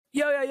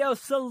Yo,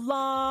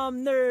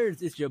 Salaam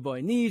nerds! It's your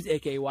boy Neves,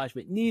 aka Watch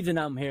with Neves, and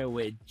I'm here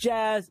with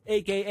Jazz,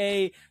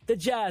 aka the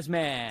Jazz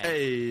Man.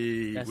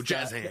 Hey, with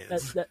jazz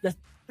hands. That's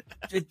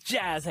the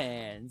Jazz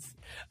Hands.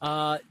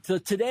 So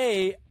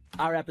today,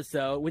 our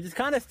episode, which is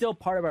kind of still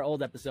part of our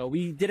old episode,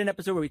 we did an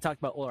episode where we talked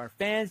about all our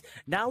fans.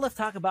 Now let's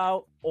talk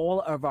about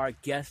all of our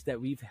guests that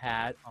we've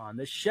had on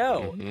the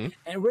show. Mm-hmm.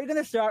 And we're going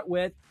to start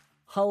with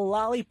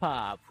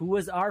Lollipop, who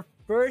was our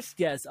first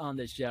guest on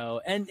the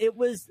show. And it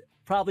was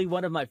probably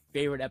one of my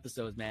favorite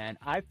episodes, man.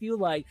 I feel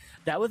like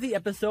that was the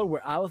episode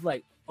where I was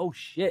like, oh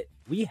shit,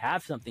 we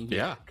have something here.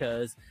 Yeah.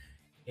 Because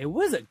it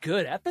was a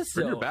good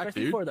episode. Bring her back,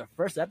 especially dude. for the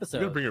first episode.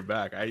 We're gonna bring her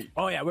back.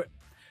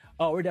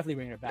 We're definitely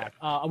bringing her back.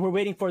 We're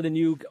waiting for the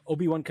new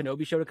Obi-Wan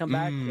Kenobi show to come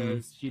back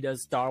because she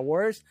does Star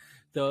Wars.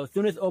 So as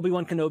soon as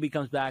Obi-Wan Kenobi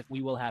comes back,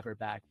 we will have her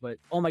back. But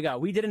oh my God,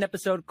 we did an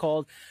episode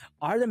called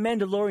 "Are the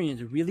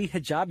Mandalorians Really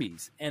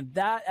Hijabis?" And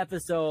that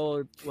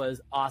episode was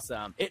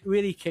awesome. It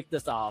really kicked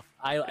us off.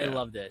 I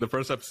loved it. The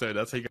first episode,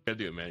 that's how you gotta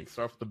do it, man. You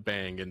start off with a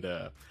bang, and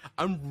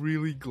I'm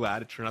really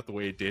glad it turned out the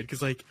way it did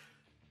because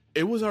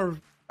it was our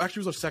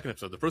second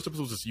episode. The first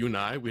episode was just you and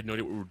I. We had no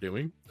idea what we were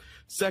doing.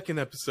 Second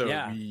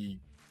episode, we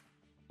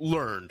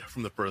learned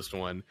from the first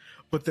one,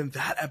 but then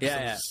that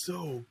episode was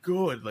so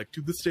good. Like,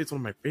 to this day, it's one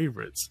of my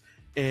favorites.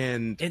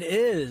 And it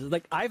is.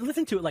 Like, I've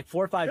listened to it like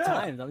 4 or 5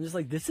 times. I'm just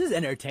like, this is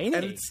entertaining.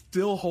 And it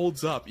still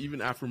holds up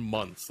even after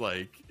months.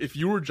 Like, if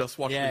you were just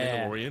watching The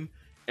Mandalorian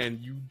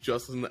and you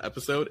just listened to the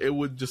episode, it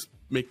would just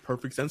make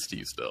perfect sense to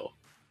you still.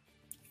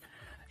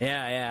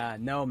 Yeah.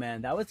 No,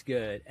 man, that was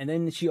good. And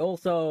then she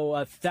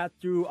also sat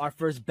through our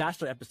first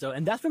Bachelor episode.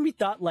 And that's when we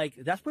thought, like,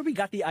 that's where we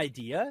got the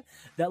idea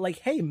that, like,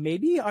 hey,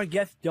 maybe our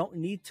guests don't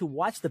need to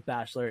watch The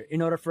Bachelor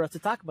in order for us to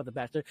talk about The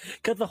Bachelor.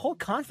 Because the whole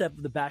concept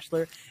of The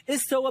Bachelor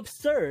is so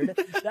absurd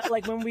that,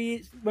 like, when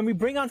we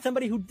bring on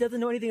somebody who doesn't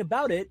know anything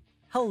about it,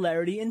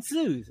 hilarity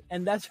ensues.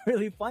 And that's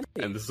really funny.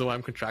 And this is why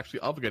I'm contractually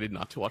obligated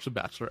not to watch The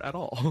Bachelor at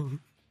all.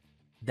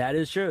 That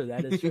is true.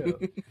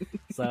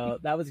 So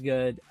that was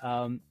good.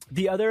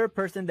 The other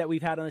person that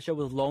we've had on the show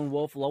was Lone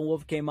Wolf. Lone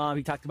Wolf came on.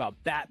 We talked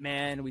about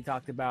Batman. We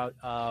talked about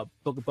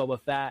Book of Boba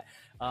Fett.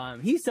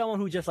 He's someone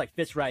who just like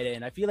fits right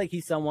in. I feel like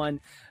he's someone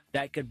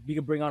that we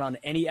could bring on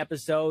any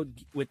episode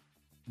with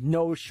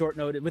no short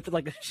notice, with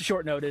like a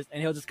short notice,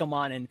 and he'll just come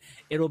on and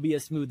it'll be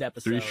a smooth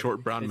episode. 3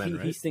 short brown men,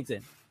 right? He sinks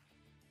in.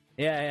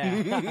 Yeah.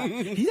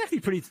 He's actually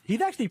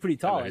pretty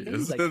tall. I think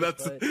he's like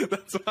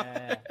that's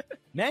why.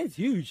 Man's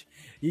huge.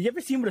 You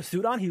ever see him with a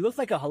suit on? He looks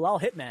like a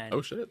halal hitman.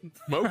 Oh shit.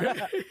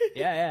 Okay.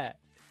 Yeah.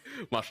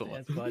 Mashallah.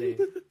 That's funny.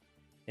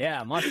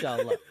 Yeah,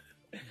 mashallah.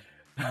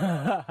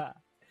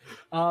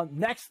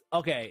 Next,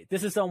 okay,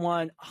 this is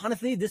someone,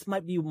 honestly, this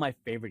might be my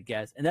favorite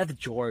guest, and that's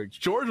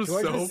George. George was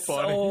so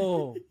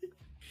funny.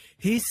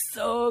 He's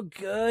so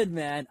good,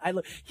 man.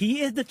 He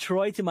is the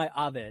Troy to my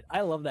Ovid.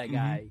 I love that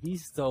guy.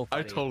 He's so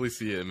funny. I totally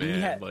see it,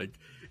 man.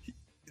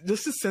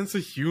 Just his sense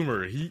of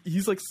humor.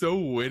 He's like so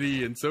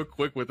witty and so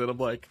quick with it. I'm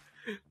like,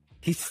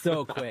 he's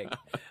so quick.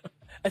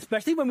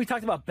 Especially when we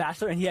talked about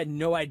Bachelor and he had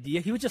no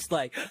idea. He was just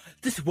like,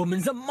 this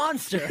woman's a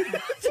monster.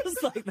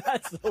 Just like,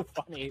 that's so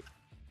funny.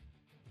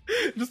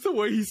 Just the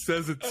way he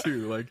says it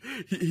too. Like,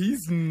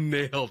 he's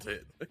nailed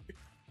it.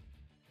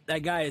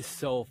 That guy is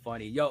so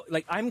funny. Yo,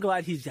 like, I'm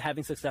glad he's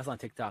having success on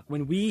TikTok.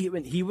 When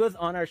he was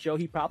on our show,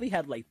 he probably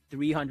had like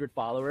 300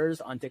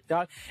 followers on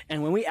TikTok.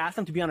 And when we asked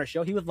him to be on our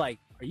show, he was like,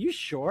 are you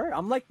sure?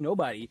 I'm like,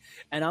 nobody.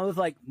 And I was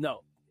like,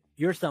 no,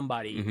 you're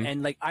somebody.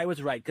 And like, I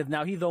was right. Cause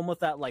now he's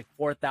almost at like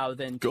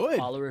 4,000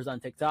 followers on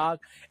TikTok.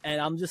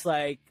 And I'm just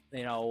like,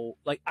 you know,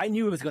 like, I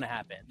knew it was going to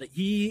happen. Like,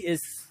 he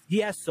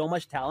has so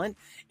much talent.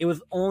 It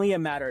was only a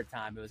matter of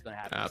time it was going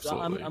to happen.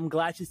 Absolutely. So I'm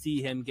glad to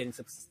see him getting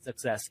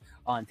success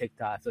on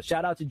TikTok. So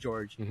shout out to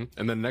George.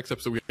 And then next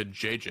episode, we had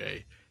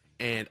JJ.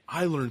 And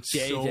I learned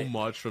so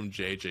much from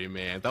JJ,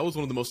 man. That was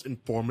one of the most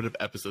informative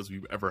episodes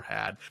we've ever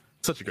had.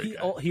 Such a great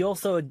guy. He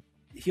also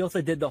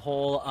did the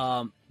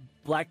whole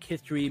Black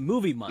History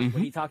Movie Month,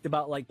 where he talked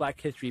about like Black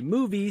History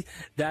movies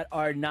that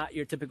are not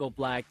your typical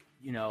Black,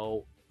 you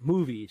know,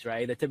 movies,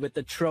 right? With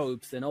the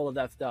tropes and all of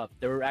that stuff.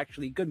 They were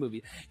actually good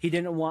movies. He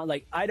didn't want,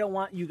 like, I don't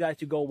want you guys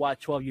to go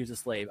watch 12 Years a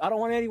Slave. I don't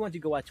want anyone to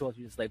go watch 12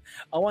 Years a Slave.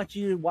 I want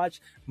you to watch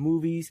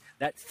movies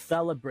that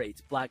celebrates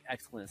Black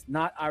excellence,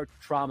 not our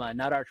trauma,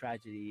 not our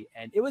tragedy.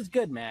 And it was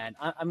good, man.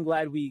 I'm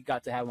glad we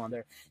got to have him on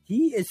there.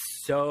 He is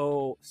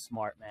so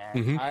smart,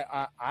 man.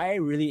 I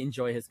really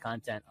enjoy his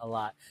content a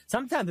lot.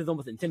 Sometimes it's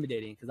almost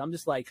intimidating because I'm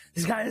just like,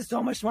 this guy is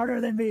so much smarter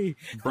than me.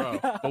 Bro,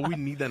 but we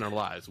need that in our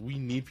lives. We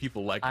need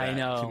people like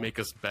that to make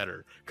us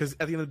better, because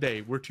at the end of the day,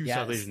 we're two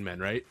South Asian men,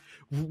 right?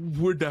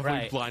 We're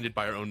definitely blinded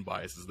by our own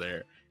biases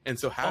there, and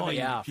so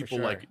having people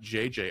like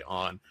JJ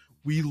on,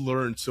 we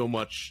learned so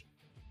much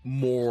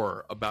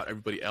more about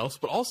everybody else,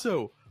 but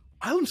also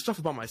I learned stuff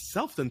about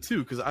myself then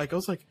too, because I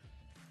was like,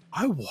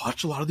 I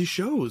watch a lot of these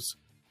shows.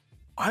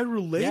 I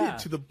related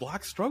to the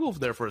Black struggle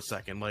there for a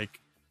second. Like,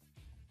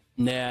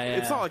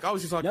 it's not like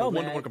obviously it's not like a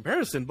one-to-one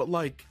comparison, but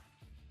like,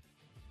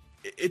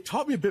 it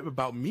taught me a bit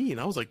about me,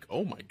 and I was like,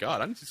 oh my God,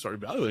 I need to start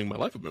evaluating my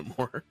life a bit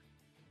more.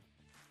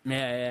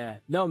 Yeah.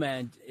 No,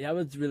 man, that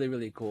was really,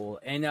 really cool.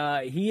 And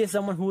he is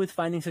someone who is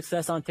finding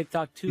success on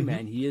TikTok too,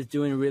 man. He is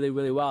doing really,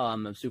 really well.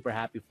 I'm super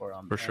happy for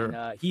him. For sure.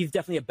 And, he's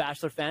definitely a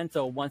Bachelor fan.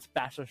 So once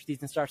Bachelor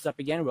season starts up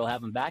again, we'll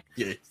have him back.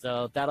 Yeah.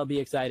 So that'll be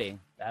exciting.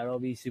 That'll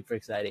be super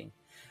exciting.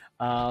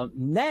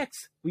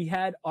 Next, we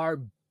had our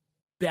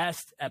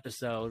best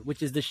episode,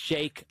 which is the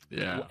Shake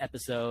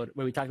episode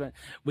where we talked about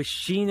with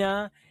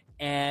Sheena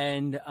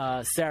and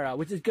Sarah,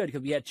 which is good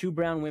because we had two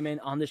brown women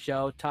on the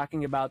show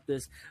talking about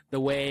this, the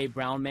way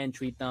brown men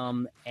treat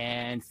them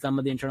and some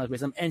of the internal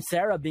wisdom. And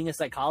Sarah, being a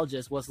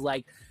psychologist, was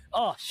like,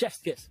 oh, chef's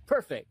kiss,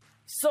 perfect.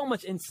 So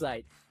much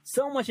insight,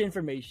 so much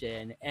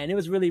information. And it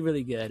was really,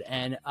 really good.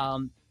 And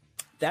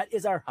that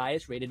is our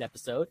highest rated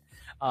episode.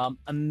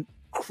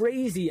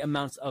 Crazy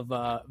amounts of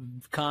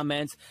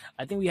comments.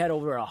 I think we had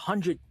over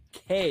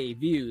 100K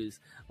views.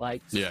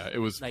 It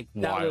was like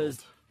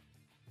wild.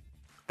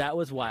 That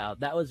was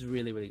wild. That was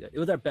really, really good. It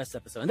was our best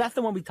episode. And that's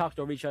the one we talked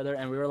over each other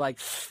and we were like,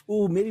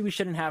 ooh, maybe we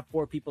shouldn't have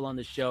 4 people on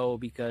the show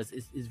because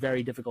it's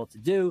very difficult to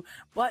do.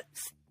 But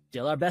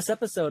still our best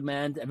episode,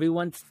 man.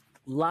 A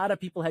lot of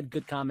people had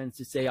good comments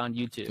to say on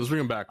YouTube. So let's bring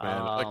them back,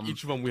 man. Like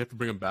each of them, we have to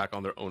bring them back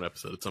on their own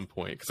episode at some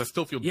point because I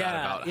still feel bad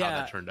about how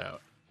that turned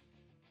out.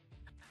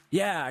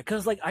 Yeah,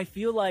 because I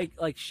feel like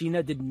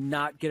Sheena did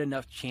not get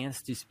enough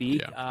chance to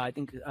speak. I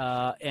think,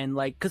 and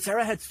because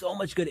Sarah had so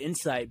much good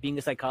insight being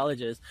a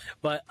psychologist,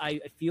 but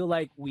I feel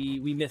like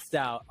we missed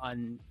out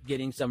on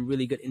getting some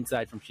really good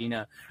insight from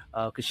Sheena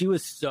because she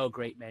was so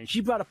great, man.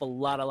 She brought up a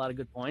lot of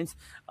good points,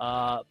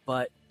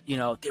 but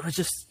there was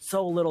just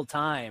so little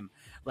time.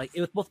 It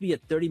was supposed to be a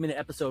 30-minute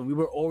episode. And we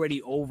were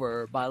already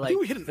over by I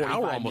think we hit an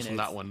hour minutes. almost on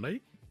that one,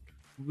 right?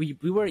 We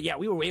were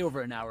way over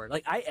an hour.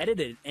 I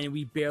edited and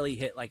we barely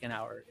hit an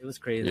hour. It was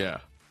crazy. Yeah.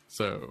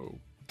 So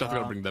definitely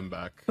gotta bring them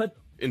back, but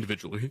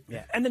individually.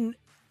 Yeah. And then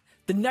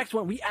the next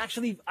one,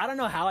 I don't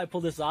know how I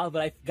pulled this off,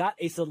 but I got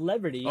a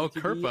celebrity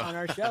to be on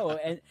our show.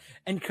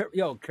 And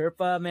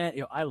Kirpa, man,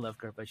 I love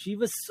Kirpa. She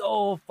was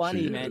so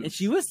funny, man. And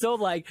she was so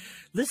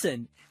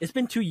listen, it's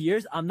been 2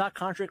 years. I'm not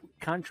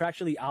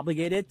contractually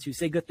obligated to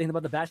say good things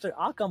about The Bachelor.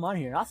 I'll come on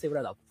here and I'll say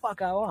whatever the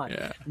fuck I want.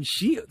 Yeah. And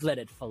she let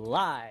it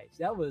fly.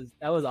 That was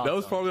awesome. That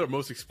was probably our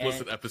most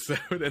explicit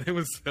episode, and it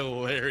was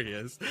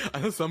hilarious.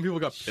 I know some people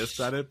got pissed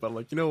at it,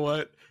 but you know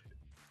what?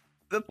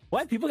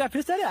 What? People got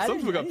pissed at it? Some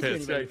people got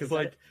pissed, right?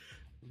 Because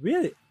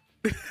really?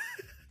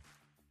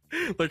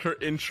 Her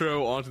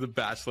intro onto The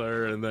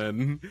Bachelor, and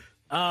then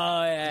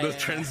the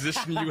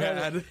transition you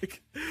had.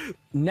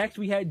 Next,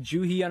 we had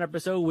Juhi on our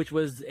episode, which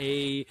was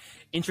a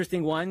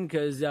interesting one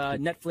because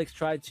Netflix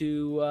tried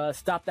to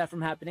stop that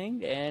from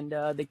happening, and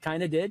they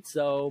kind of did.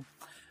 So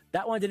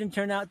that one didn't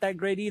turn out that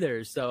great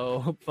either.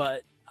 So,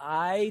 but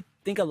I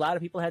think a lot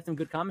of people had some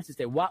good comments to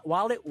say.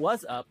 While it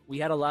was up, we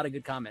had a lot of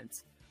good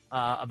comments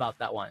about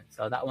that one.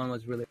 So that one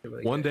was really,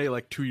 really One good.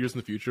 day, 2 years in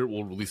the future,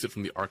 we'll release it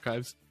from the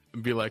archives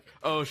and be like,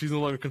 oh, she's no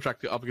longer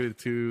contractually obligated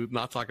to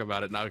not talk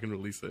about it. Now we can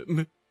release it.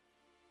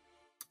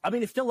 I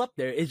mean, it's still up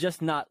there. It's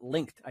just not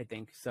linked, I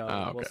think.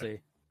 So we'll see.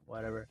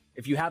 Whatever.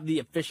 If you have the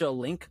official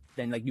link,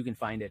 then you can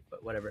find it,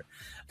 but whatever.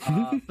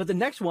 But the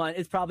next one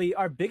is probably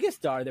our biggest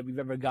star that we've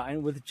ever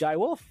gotten with Jai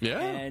Wolf. Yeah.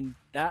 And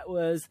that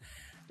was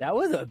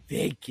a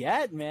big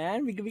get,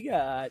 man. We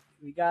got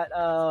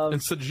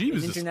and Sajib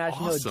is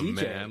international just awesome,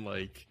 DJ.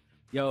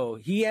 Man.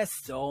 He has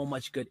so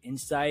much good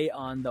insight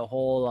on the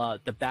whole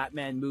the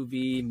Batman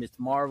movie, Miss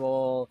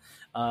Marvel.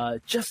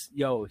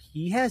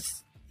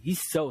 He's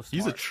so smart.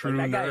 He's a true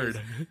nerd.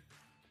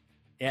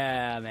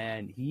 Yeah,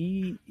 man.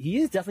 He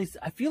is definitely.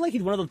 I feel like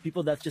he's one of those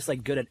people that's just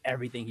good at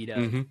everything he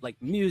does,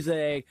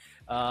 music,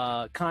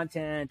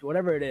 content,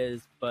 whatever it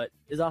is. But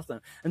it's awesome.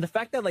 And the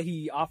fact that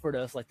he offered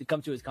us to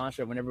come to his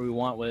concert whenever we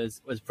want was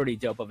pretty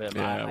dope of him.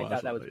 Yeah, I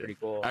thought that was pretty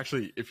cool.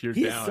 Actually, if you're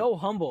he's down, so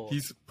humble.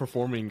 He's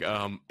performing.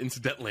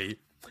 Incidentally,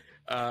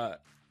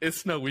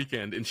 It's Snow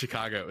Weekend in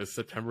Chicago is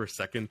September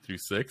 2nd through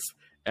 6th.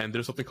 And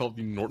there's something called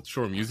the North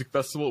Shore Music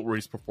Festival where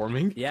he's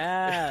performing.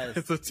 Yes.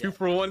 It's a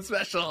 2-for-1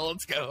 special.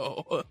 Let's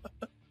go.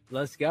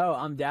 Let's go.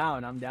 I'm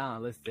down.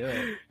 Let's do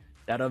it.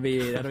 That'll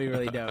be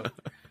really dope.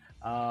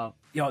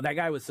 That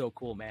guy was so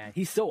cool, man.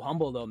 He's so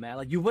humble though,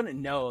 man. You wouldn't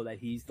know that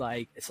he's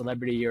a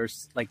celebrity or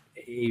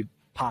a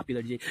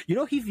popular DJ.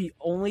 He's the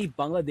only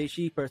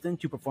Bangladeshi person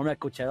to perform at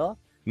Coachella.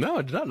 No,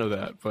 I did not know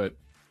that, but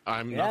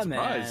I'm not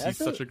surprised. He's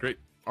such a great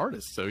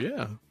artist. So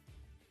yeah.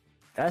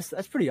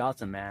 That's pretty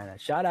awesome, man.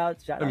 Shout out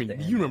to him.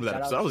 You remember that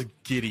episode? I was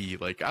giddy.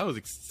 I was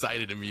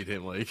excited to meet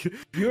him.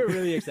 You were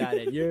really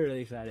excited.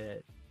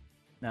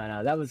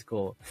 No, that was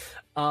cool.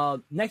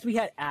 Next we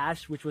had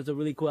Ash, which was a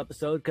really cool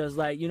episode because,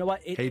 you know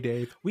what? Hey,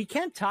 Dave. We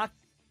can't talk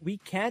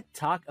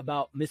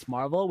about Miss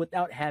Marvel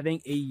without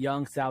having a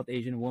young South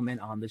Asian woman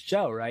on the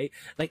show, right?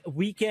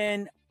 We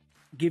can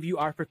give you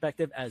our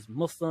perspective as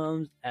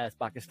Muslims, as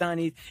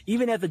Pakistanis,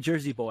 even as a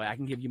Jersey boy. I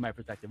can give you my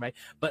perspective, right?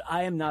 But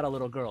I am not a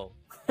little girl.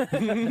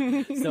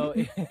 So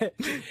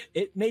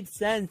it made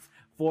sense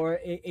for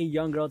a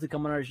young girl to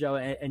come on our show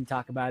and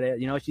talk about it.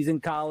 She's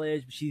in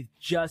college. She's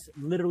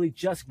literally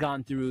just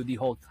gone through the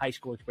whole high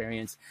school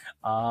experience.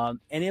 And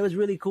it was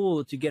really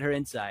cool to get her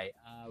insight.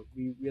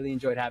 we really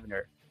enjoyed having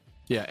her.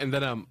 Yeah, and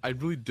then I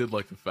really did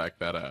like the fact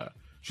that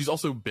she's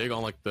also big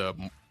on like the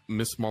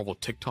Miss Marvel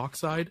TikTok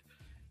side,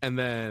 and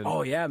then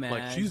oh yeah, man,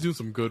 like she's doing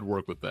some good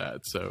work with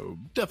that. So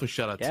definitely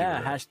shout out to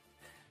her.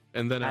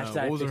 And then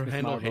what was her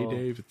handle? Hey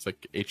Dave, it's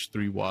like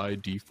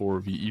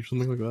H3YD4VE or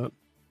something like that.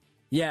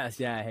 Yes,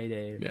 yeah, Hey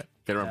Dave. Yeah,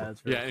 can't remember.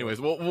 Yeah, anyways,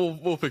 cool.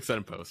 we'll fix that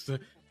in post.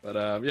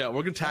 But yeah,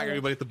 we're gonna tag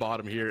everybody at the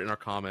bottom here in our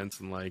comments,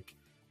 and like,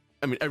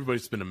 I mean,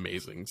 everybody's been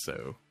amazing.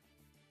 So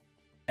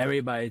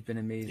everybody's been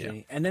amazing.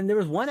 Yeah. And then there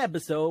was one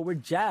episode where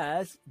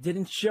Jazz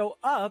didn't show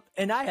up,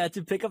 and I had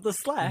to pick up the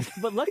slack.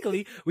 But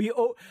luckily,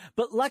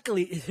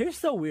 here's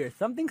so weird.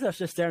 Some things are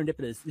just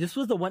serendipitous. This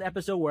was the one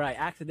episode where I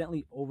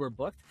accidentally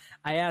overbooked.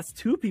 I asked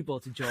 2 people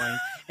to join,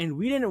 and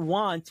we didn't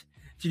want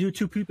to do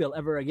 2 people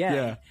ever again.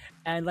 Yeah.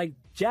 And like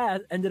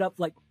Jazz ended up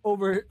like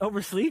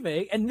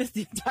oversleeping and missed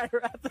the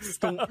entire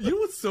episode. You know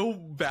what's so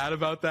bad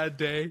about that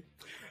day,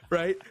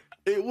 right?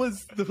 It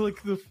was the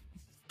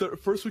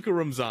first week of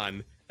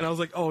Ramzan. And I was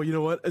like, oh, you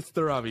know what? It's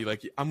Tarawih.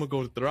 Like, I'm going to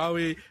go to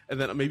Tarawih,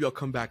 and then maybe I'll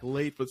come back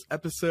late for this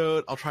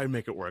episode. I'll try and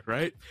make it work,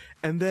 right?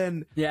 And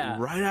then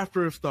right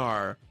after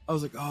Iftar, I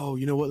was like, oh,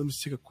 you know what? Let me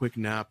just take a quick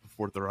nap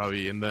before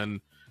Tarawih. And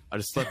then I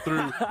just slept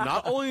through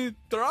not only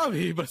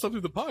Tarawih, but I slept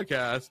through the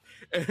podcast.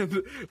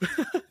 And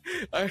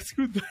I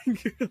screwed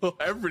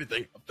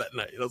everything up that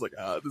night. And I was like,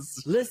 this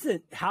is...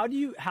 Listen, how do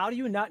you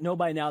not know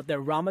by now that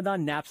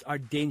Ramadan naps are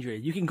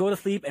dangerous? You can go to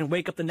sleep and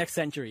wake up the next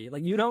century.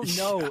 Like, you don't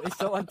know. It's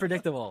so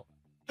unpredictable.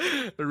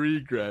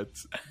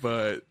 Regrets,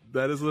 but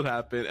that is what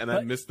happened, and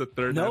I missed the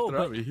third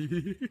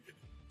night.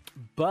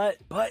 But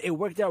it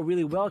worked out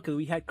really well because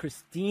we had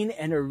Christine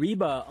and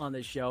Ariba on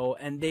the show,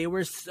 and they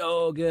were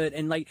so good.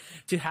 And like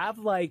to have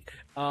like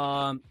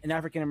an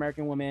African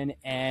American woman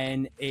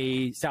and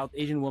a South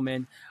Asian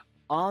woman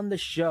on the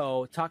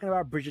show talking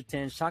about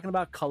Bridgerton, talking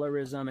about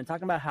colorism, and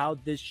talking about how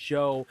this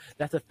show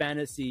that's a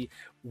fantasy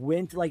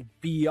went like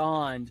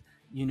beyond,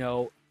 you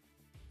know,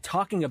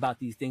 talking about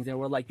these things, and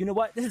we're like, you know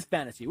what, this is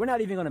fantasy, we're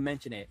not even going to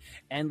mention it.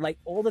 And like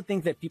all the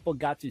things that people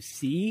got to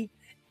see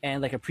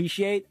and like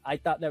appreciate, I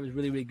thought that was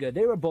really, really good.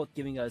 They were both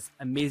giving us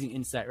amazing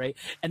insight, right?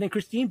 And then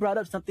Christine brought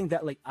up something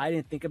that like I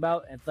didn't think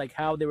about, and it's like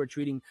how they were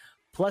treating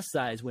plus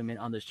size women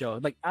on the show.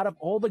 Like out of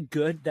all the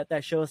good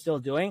that show is still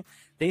doing,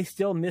 they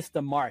still missed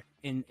the mark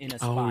in a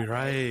spot. Oh,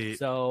 right.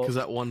 So because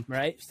that one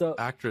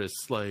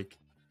actress, like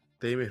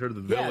they made her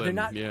the villain.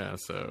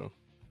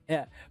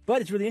 Yeah,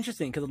 but it's really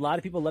interesting because a lot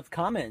of people left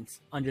comments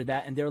under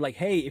that, and they're like,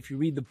 hey, if you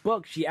read the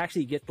book, she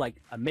actually gets like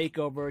a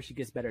makeover, she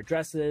gets better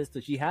dresses, so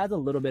she has a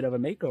little bit of a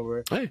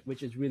makeover,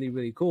 which is really,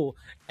 really cool.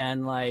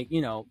 And like,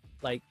 you know,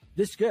 like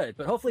this is good,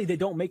 but hopefully they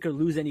don't make her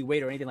lose any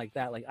weight or anything like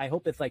that. Like I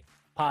hope it's like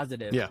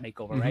positive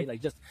makeover, right?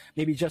 Like just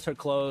maybe just her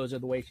clothes or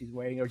the way she's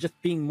wearing, or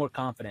just being more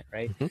confident,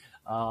 right?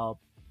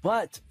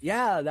 But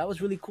yeah, that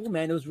was really cool,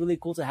 man. It was really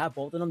cool to have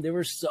both of them. They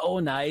were so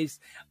nice.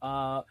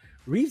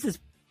 Reeves is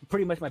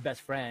pretty much my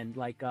best friend.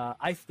 Like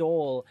I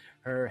stole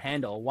her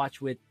handle, Watch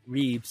with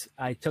Reeves.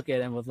 I took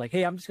it and was like,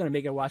 hey, I'm just gonna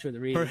make it Watch with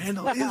Reeves. Her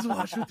handle is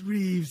Watch with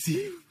Reeves.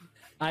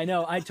 I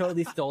know, I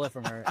totally stole it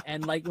from her.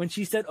 And like when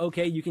she said,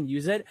 okay, you can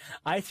use it,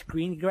 I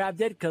screen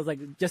grabbed it because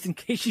like just in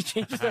case she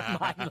changes her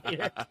mind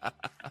later.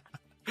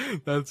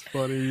 That's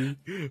funny.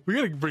 We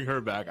gotta bring her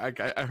back.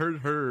 I heard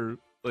her,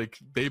 like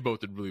they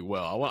both did really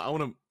well. I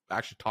want to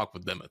actually talk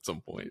with them at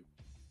some point.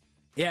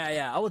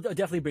 Yeah, I will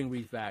definitely bring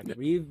Reeves back. Yeah.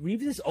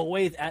 Reeves is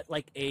always at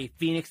like a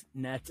Phoenix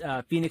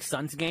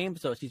Suns game,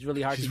 so she's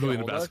really hard to get really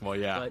into basketball,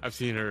 but I've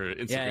seen her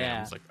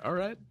Instagram. It's like, all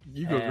right,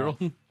 you go, girl.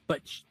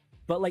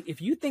 But like,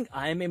 if you think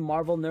I'm a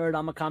Marvel nerd,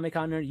 I'm a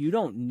Comic-Con nerd, you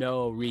don't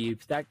know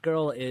Reeves. That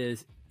girl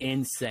is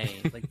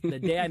insane. Like the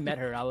day I met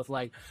her, I was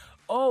like,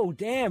 oh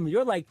damn,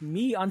 you're like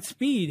me on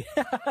speed.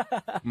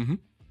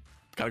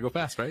 Gotta go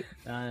fast, right?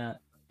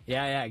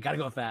 Yeah, gotta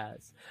go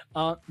fast.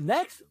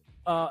 Next.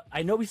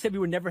 I know we said we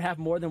would never have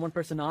more than one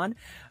person on.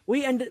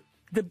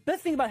 The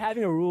best thing about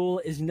having a rule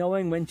is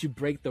knowing when to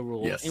break the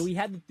rule. Yes. And we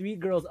had the 3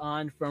 girls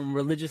on from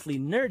Religiously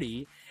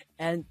Nerdy,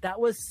 and that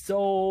was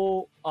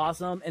so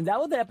awesome. And that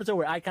was the episode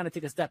where I kind of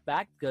took a step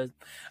back because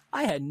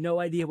I had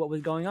no idea what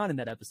was going on in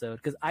that episode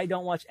because I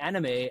don't watch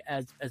anime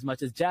as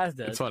much as Jazz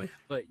does. It's funny.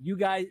 But you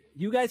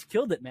guys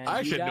killed it, man. I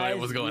actually had no idea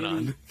what was going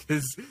on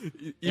because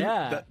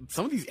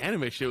some of these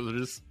anime shows are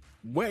just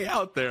way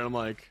out there. I'm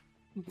like,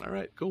 all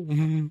right,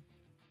 cool.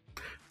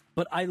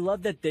 But I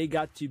love that they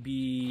got to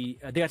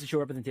show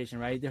representation,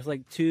 right? There's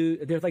like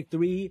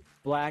 3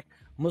 Black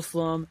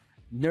Muslim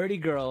nerdy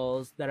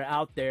girls that are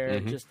out there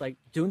just like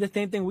doing the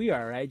same thing we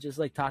are, right? Just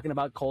like talking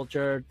about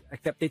culture,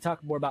 except they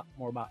talk more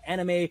about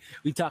anime.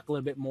 We talk a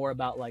little bit more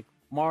about like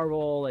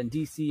Marvel and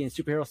DC and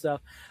superhero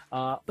stuff.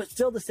 But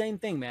still the same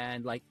thing,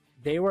 man. Like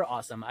they were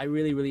awesome. I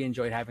really, really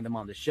enjoyed having them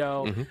on the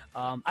show.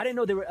 I didn't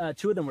know there were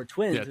 2 of them were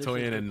twins. Yeah,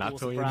 Toyin and not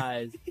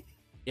Toyin.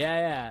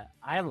 Yeah.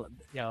 I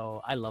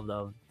love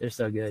them. They're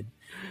so good.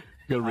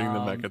 Gotta bring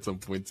them back at some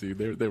point too.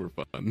 They were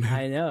fun.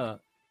 I know.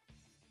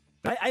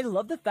 I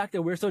love the fact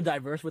that we're so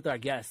diverse with our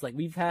guests. Like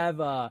we have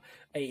a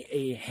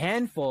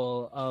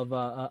handful of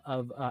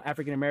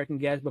African American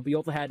guests, but we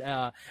also had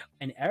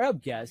an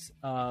Arab guest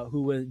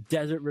who was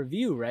Desert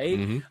Review, right?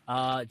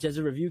 Mm-hmm.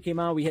 Desert Review came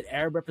out. We had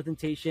Arab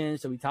representation,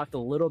 so we talked a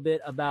little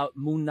bit about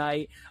Moon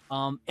Knight,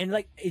 and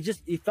like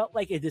it felt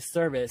like a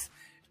disservice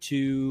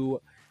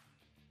to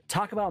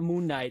talk about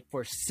Moon Knight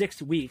for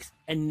 6 weeks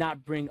and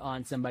not bring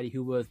on somebody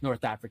who was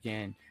North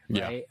African,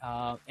 right?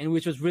 Yeah. And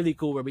which was really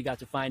cool, where we got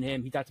to find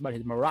him. He talked about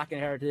his Moroccan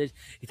heritage.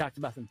 He talked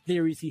about some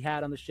theories he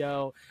had on the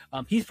show.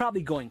 He's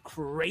probably going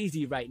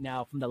crazy right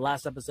now from the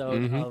last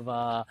episode of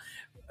a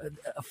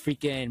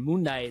freaking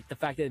Moon Knight. The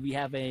fact that we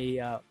have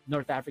a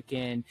North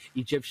African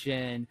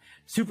Egyptian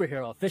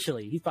superhero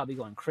officially, he's probably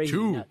going crazy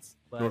nuts.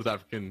 But, North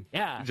African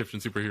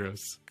Egyptian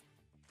superheroes.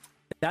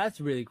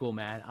 That's really cool,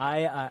 man.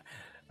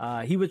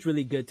 He was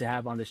really good to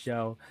have on the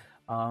show.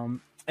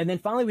 And then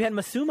finally we had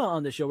Masuma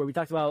on the show, where we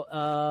talked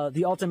about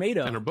The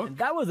Ultimatum. And her book. And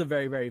that was a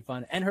very, very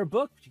fun. And her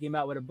book. She came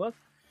out with a book.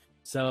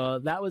 So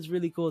that was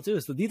really cool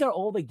too. So these are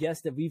all the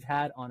guests that we've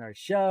had on our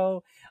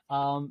show.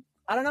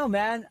 I don't know,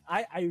 man.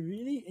 I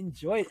really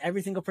enjoyed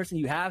every single person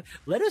you have.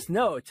 Let us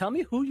know. Tell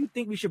me who you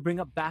think we should bring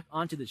up back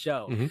onto the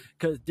show.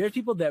 Because there's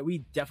people that we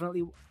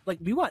definitely, like,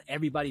 we want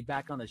everybody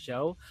back on the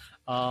show.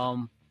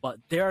 But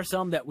there are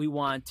some that we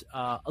want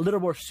a little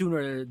more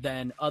sooner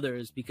than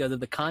others because of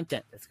the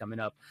content that's coming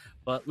up.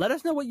 But let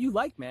us know what you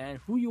like, man.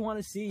 Who you want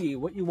to see,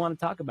 what you want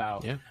to talk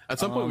about. Yeah. At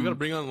some point, we got to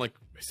bring on, like,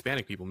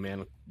 Hispanic people,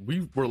 man.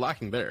 We're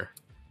lacking there.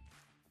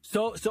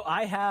 So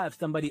I have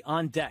somebody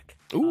on deck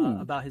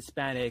about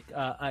Hispanic.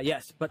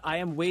 Yes, but I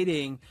am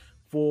waiting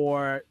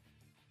for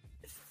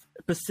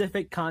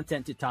specific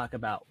content to talk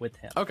about with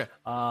him. Okay.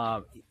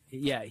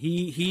 Yeah,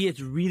 he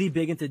is really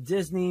big into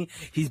Disney.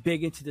 He's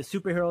big into the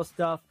superhero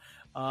stuff.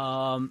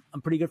 I'm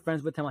pretty good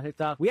friends with him on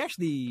TikTok. We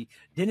actually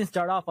didn't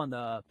start off on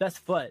the best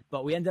foot,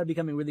 but we ended up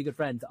becoming really good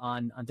friends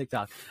on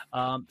TikTok.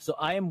 So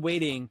I am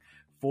waiting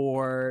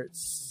for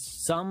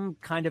some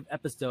kind of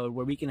episode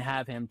where we can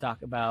have him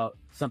talk about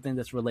something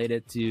that's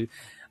related to,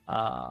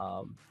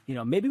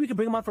 maybe we could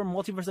bring him on for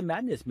Multiverse of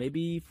Madness.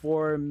 Maybe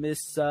for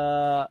Miss,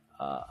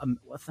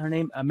 what's her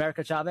name?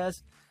 America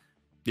Chavez.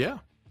 Yeah.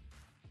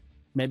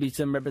 Maybe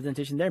some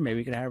representation there. Maybe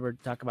we can have her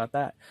talk about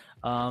that.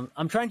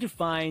 I'm trying to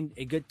find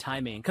a good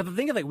timing, because the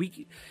thing is, like,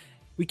 we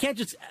can't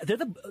just.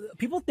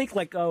 People think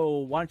like, oh,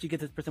 why don't you get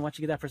this person? Why don't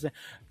you get that person?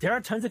 There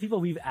are tons of people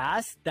we've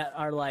asked that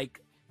are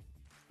like,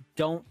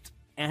 don't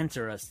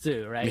answer us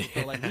too, right?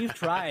 So like, we've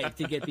tried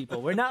to get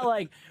people. We're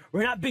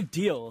not big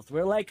deals.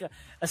 We're like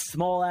a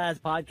small ass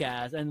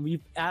podcast, and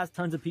we've asked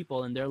tons of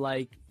people, and they're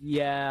like,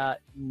 yeah,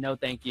 no,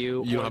 thank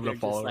you. You don't have enough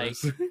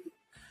followers. Like,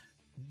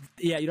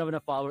 yeah, you don't have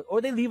enough followers,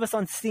 or they leave us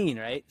on scene,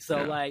 right?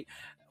 So like,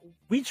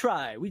 we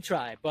try,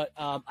 but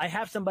I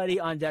have somebody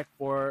on deck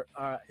for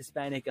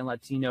Hispanic and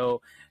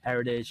Latino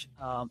heritage.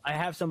 I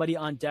have somebody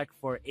on deck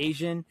for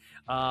Asian.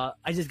 I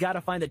just got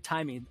to find the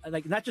timing.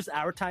 Like, not just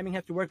our timing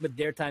has to work, but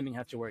their timing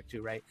has to work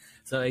too, right?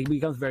 So it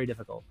becomes very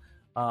difficult.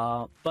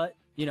 But,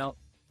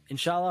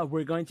 inshallah,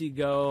 we're going to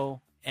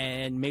go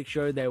and make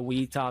sure that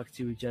we talk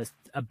to just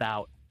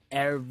about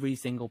every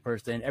single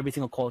person, every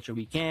single culture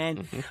we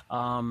can.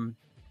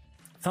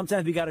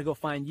 Sometimes we got to go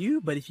find you,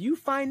 but if you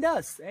find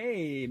us,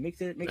 hey, makes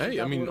it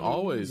I mean,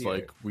 always,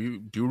 like, we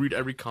do read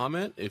every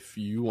comment. If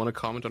you want to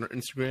comment on our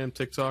Instagram,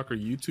 TikTok, or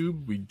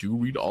YouTube, we do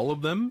read all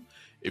of them.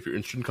 If you're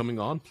interested in coming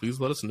on,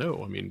 please let us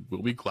know. I mean,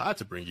 we'll be glad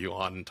to bring you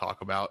on and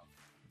talk about,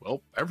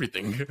 well,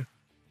 everything.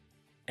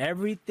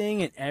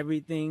 Everything and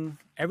anything,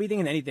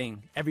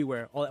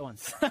 everywhere, all at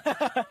once. You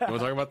want to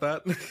talk about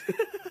that?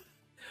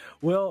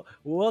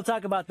 We'll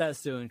talk about that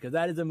soon, because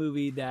that is a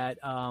movie that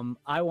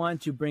I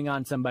want to bring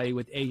on somebody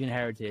with Asian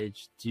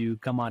heritage to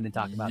come on and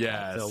talk about.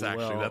 Yes, so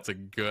actually, that's a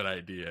good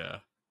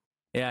idea.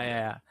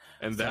 Yeah.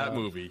 And that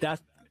movie,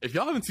 if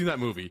y'all haven't seen that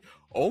movie,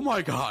 oh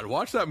my God,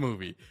 watch that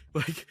movie.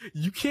 Like,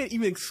 you can't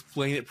even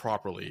explain it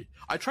properly.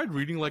 I tried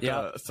reading like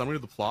a summary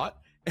of the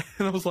plot,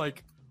 and I was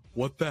like,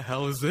 what the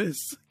hell is this?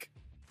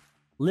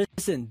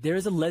 Listen,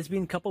 there's a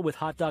lesbian couple with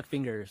hot dog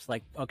fingers.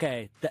 Like,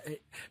 okay,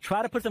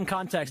 try to put some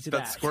context to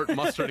that. Squirt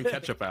mustard and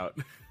ketchup out.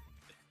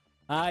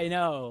 I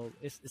know.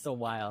 It's so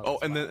wild. Oh,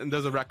 and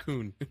there's a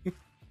raccoon.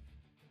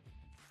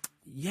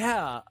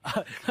 Yeah,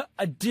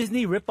 a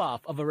Disney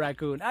ripoff of a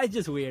raccoon. That's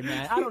just weird,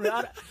 man. I don't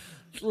know.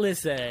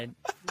 Listen,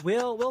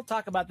 we'll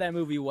talk about that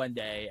movie one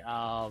day.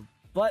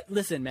 But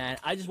listen, man,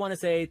 I just want to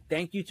say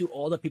thank you to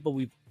all the people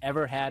we've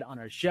ever had on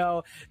our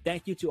show.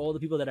 Thank you to all the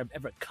people that have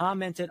ever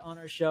commented on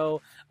our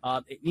show.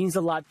 It means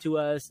a lot to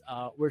us.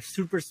 We're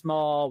super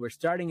small. We're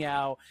starting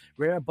out.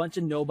 We're a bunch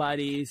of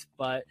nobodies,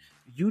 but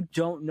you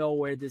don't know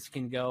where this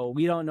can go.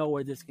 We don't know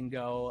where this can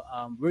go.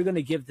 We're going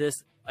to give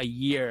this a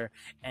year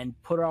and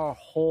put our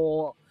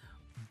whole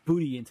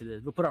booty into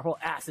this. We'll put our whole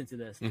ass into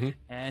this.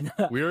 And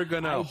we're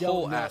gonna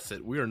whole ass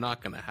it. We are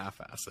not gonna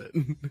half ass it.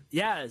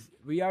 Yes,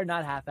 we are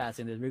not half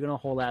assing this. We're gonna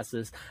whole ass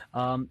this.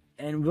 And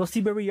we'll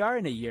see where we are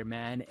in a year,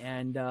 man.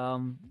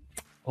 And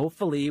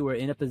hopefully we're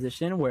in a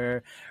position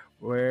where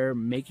we're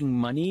making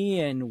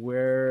money and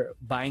we're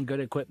buying good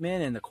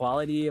equipment and the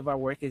quality of our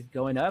work is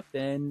going up,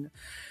 and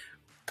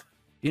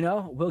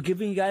we're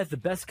giving you guys the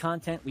best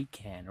content we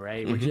can,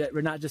 right? Mm-hmm.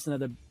 We're not just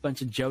another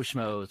bunch of Joe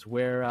Schmoes.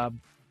 We're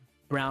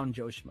brown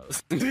Joe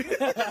Schmoes.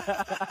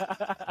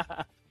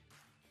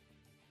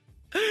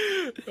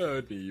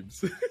 Oh,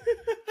 Deebs.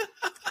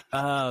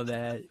 Oh,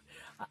 man.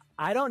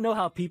 I don't know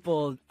how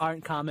people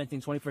aren't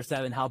commenting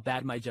 24/7 how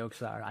bad my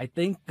jokes are. I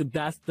think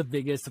that's the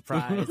biggest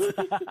surprise.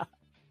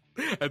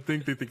 I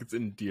think they think it's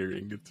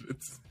endearing.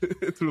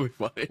 It's really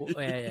funny. Well,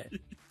 yeah.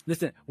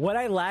 Listen, what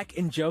I lack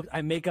in jokes,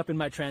 I make up in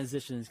my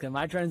transitions, because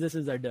my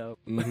transitions are dope.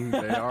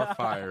 They are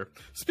fire.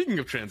 Speaking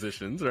of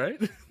transitions,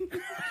 right?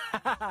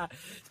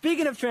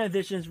 Speaking of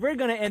transitions, we're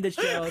going to end the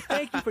show.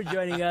 Thank you for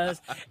joining us.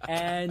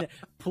 And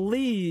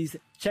please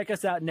check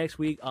us out next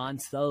week on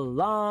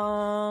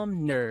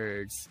Salaam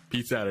Nerds.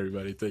 Peace out,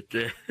 everybody. Take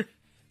care.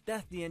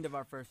 That's the end of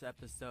our first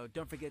episode.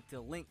 Don't forget to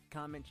link,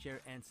 comment,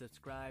 share, and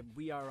subscribe.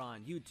 We are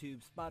on YouTube,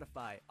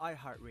 Spotify,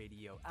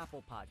 iHeartRadio,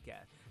 Apple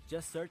Podcasts.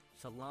 Just search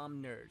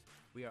Salaam Nerds.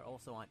 We are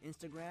also on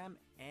Instagram,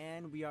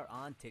 and we are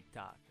on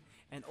TikTok.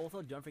 And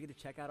also, don't forget to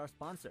check out our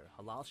sponsor,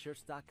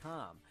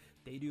 halalshirts.com.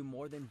 They do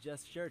more than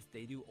just shirts.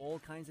 They do all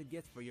kinds of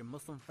gifts for your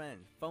Muslim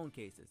friends. Phone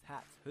cases,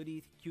 hats,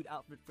 hoodies, cute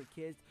outfits for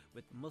kids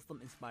with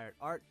Muslim-inspired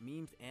art,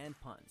 memes, and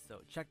puns.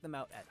 So check them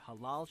out at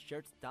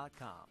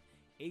halalshirts.com.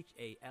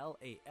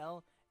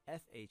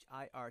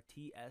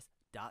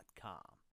 HALALSHIRTS.com.